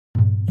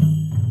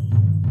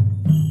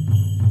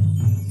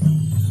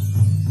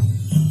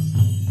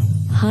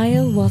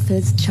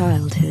Hiawatha's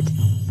Childhood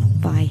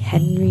by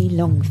Henry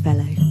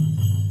Longfellow.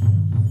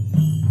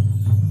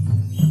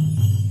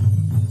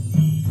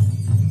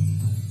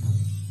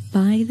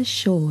 By the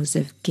shores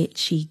of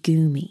Gitche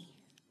Gumee,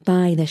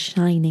 by the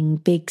shining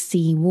Big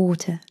Sea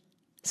water,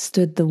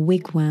 stood the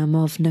wigwam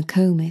of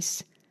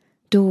Nokomis,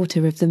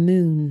 daughter of the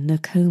moon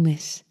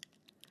Nokomis.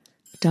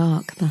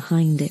 Dark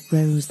behind it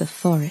rose the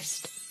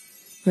forest,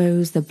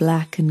 rose the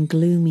black and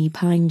gloomy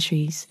pine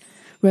trees,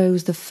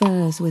 rose the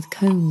firs with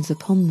cones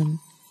upon them.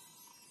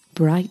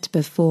 Bright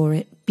before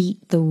it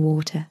beat the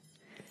water,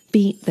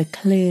 beat the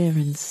clear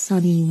and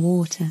sunny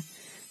water,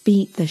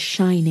 beat the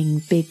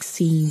shining Big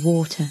Sea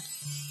water.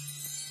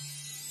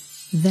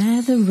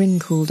 There the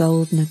wrinkled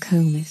old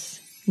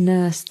Nokomis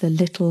nursed the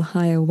little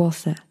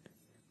Hiawatha,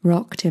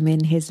 rocked him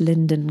in his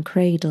linden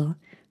cradle,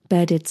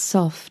 bedded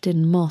soft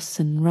in moss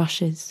and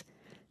rushes,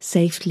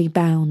 safely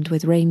bound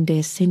with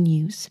reindeer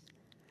sinews,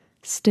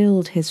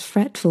 stilled his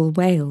fretful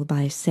wail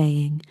by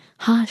saying,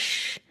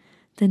 "Hush,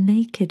 the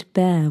naked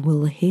bear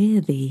will hear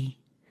thee,"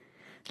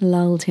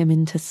 lulled him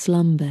into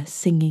slumber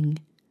singing,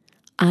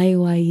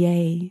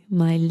 "Aiwaye,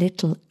 my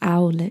little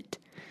owlet,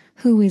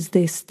 who is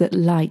this that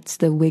lights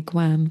the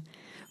wigwam?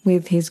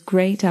 With his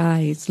great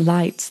eyes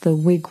lights the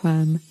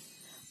wigwam.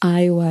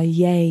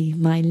 Aiwaye,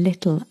 my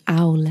little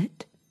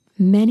owlet."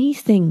 Many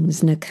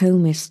things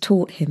Nokomis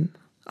taught him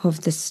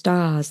of the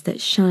stars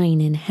that shine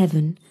in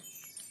heaven,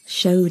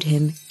 showed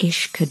him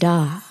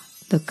Ishkadar,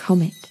 the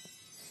comet,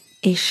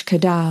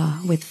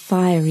 Ishkadar with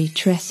fiery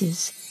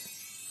tresses,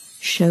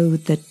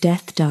 showed the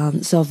death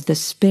dance of the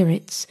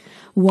spirits,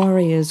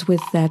 warriors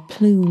with their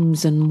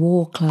plumes and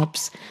war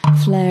clubs,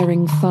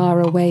 flaring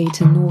far away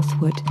to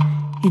northward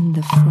in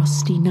the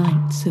frosty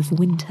nights of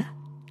winter,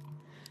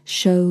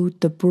 showed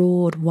the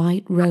broad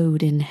white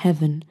road in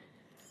heaven,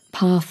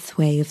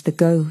 pathway of the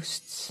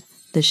ghosts,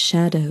 the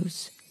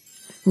shadows,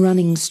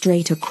 running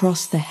straight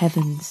across the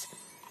heavens,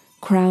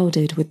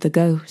 crowded with the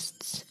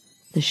ghosts,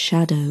 the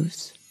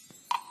shadows.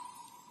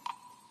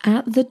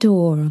 At the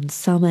door on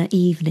summer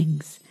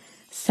evenings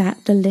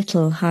sat the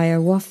little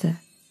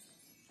Hiawatha,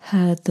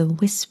 heard the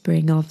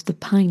whispering of the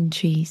pine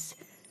trees,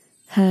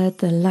 heard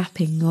the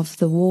lapping of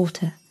the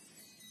water,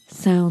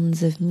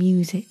 sounds of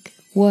music,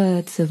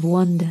 words of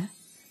wonder.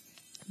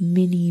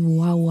 "Mini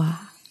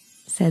wawa,"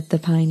 said the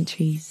pine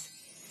trees.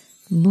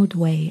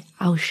 "Mudwe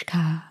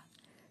aushka,"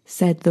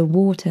 said the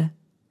water.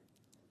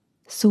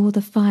 Saw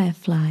the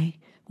firefly,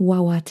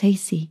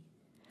 Wawatesi,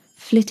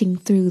 flitting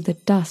through the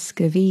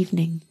dusk of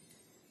evening,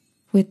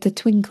 with the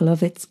twinkle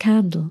of its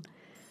candle,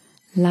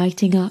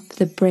 lighting up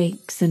the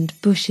brakes and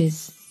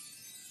bushes,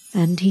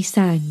 and he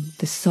sang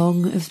the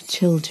song of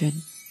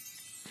children.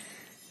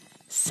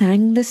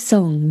 Sang the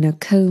song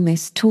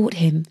Nokomis taught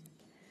him.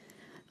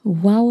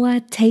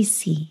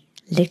 Wawatesi,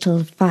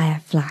 little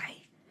firefly,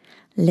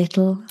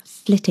 little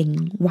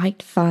flitting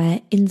white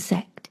fire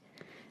insect,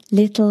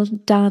 little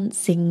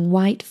dancing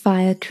white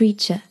fire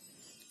creature,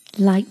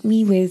 light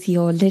me with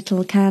your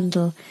little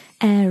candle,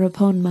 ere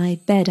upon my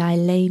bed I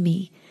lay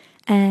me,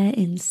 ere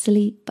in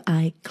sleep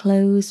I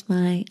close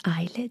my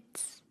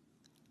eyelids.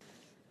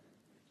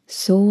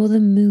 Saw the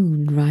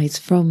moon rise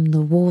from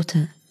the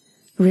water,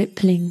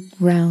 rippling,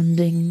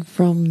 rounding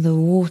from the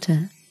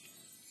water,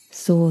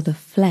 saw the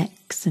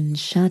flecks and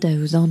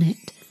shadows on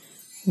it,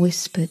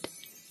 whispered,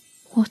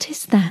 "What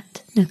is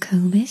that,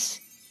 Nokomis?"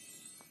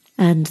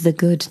 And the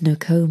good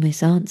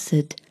Nokomis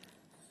answered,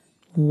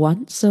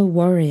 "Once a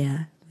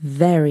warrior,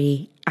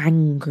 very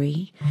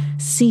angry,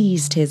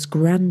 seized his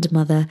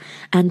grandmother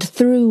and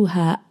threw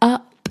her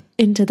up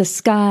into the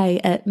sky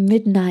at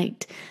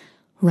midnight.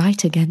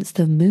 Right against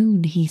the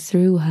moon he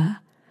threw her.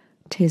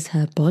 'Tis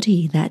her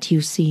body that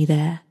you see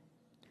there.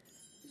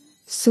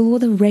 Saw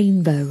the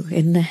rainbow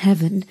in the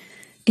heaven,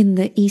 in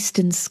the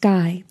eastern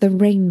sky, the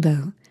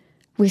rainbow,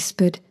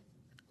 whispered,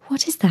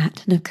 'What is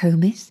that,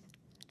 Nokomis?'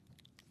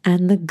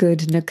 And the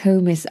good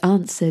Nokomis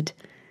answered,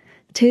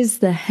 "'Tis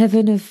the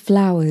heaven of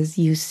flowers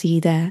you see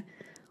there,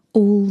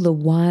 all the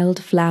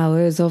wild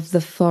flowers of the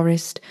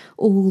forest,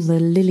 all the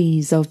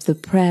lilies of the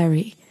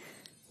prairie.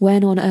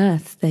 When on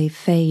earth they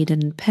fade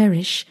and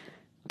perish,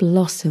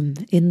 blossom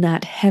in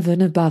that heaven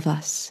above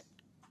us."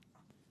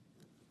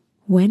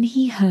 When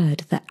he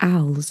heard the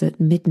owls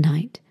at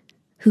midnight,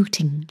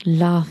 hooting,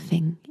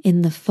 laughing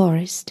in the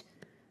forest,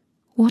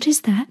 "What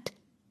is that?"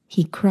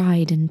 he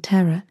cried in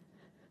terror.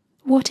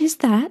 "What is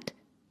that?"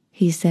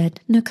 he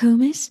said,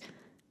 "Nokomis?"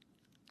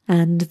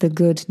 And the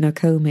good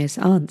Nokomis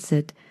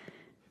answered,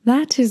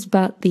 "That is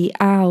but the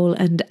owl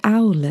and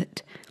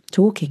owlet,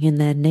 talking in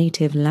their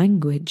native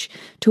language,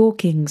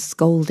 talking,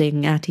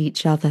 scolding at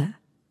each other."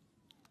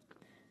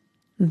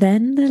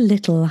 Then the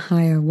little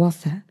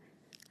Hiawatha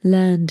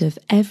learned of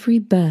every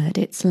bird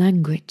its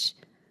language,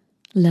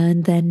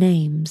 learned their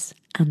names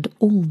and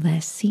all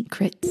their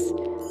secrets,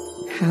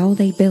 how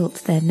they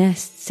built their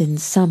nests in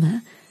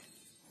summer,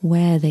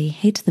 where they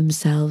hid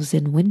themselves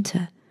in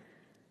winter,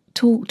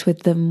 talked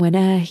with them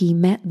whene'er he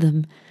met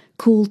them,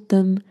 called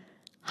them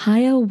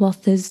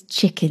Hiawatha's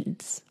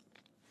chickens.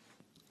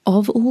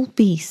 Of all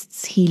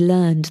beasts he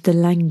learned the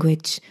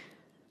language,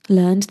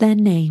 learned their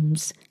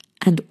names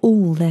and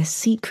all their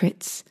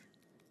secrets,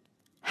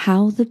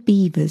 how the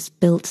beavers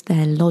built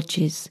their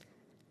lodges,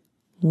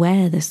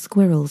 where the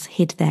squirrels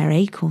hid their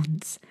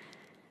acorns,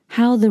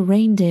 how the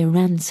reindeer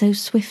ran so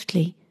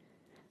swiftly,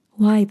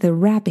 why the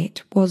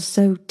rabbit was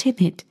so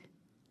timid,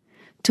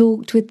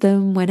 talked with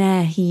them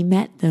whene'er he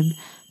met them,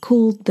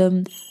 called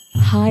them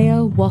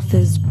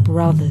Hiawatha's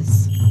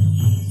brothers.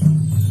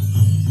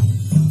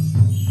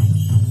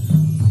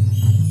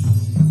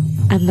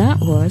 And that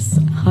was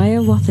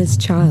Hiawatha's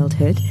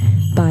Childhood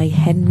by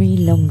Henry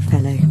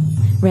Longfellow,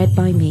 read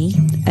by me,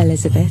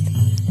 Elizabeth,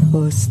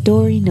 for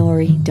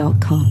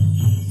Storynory.com.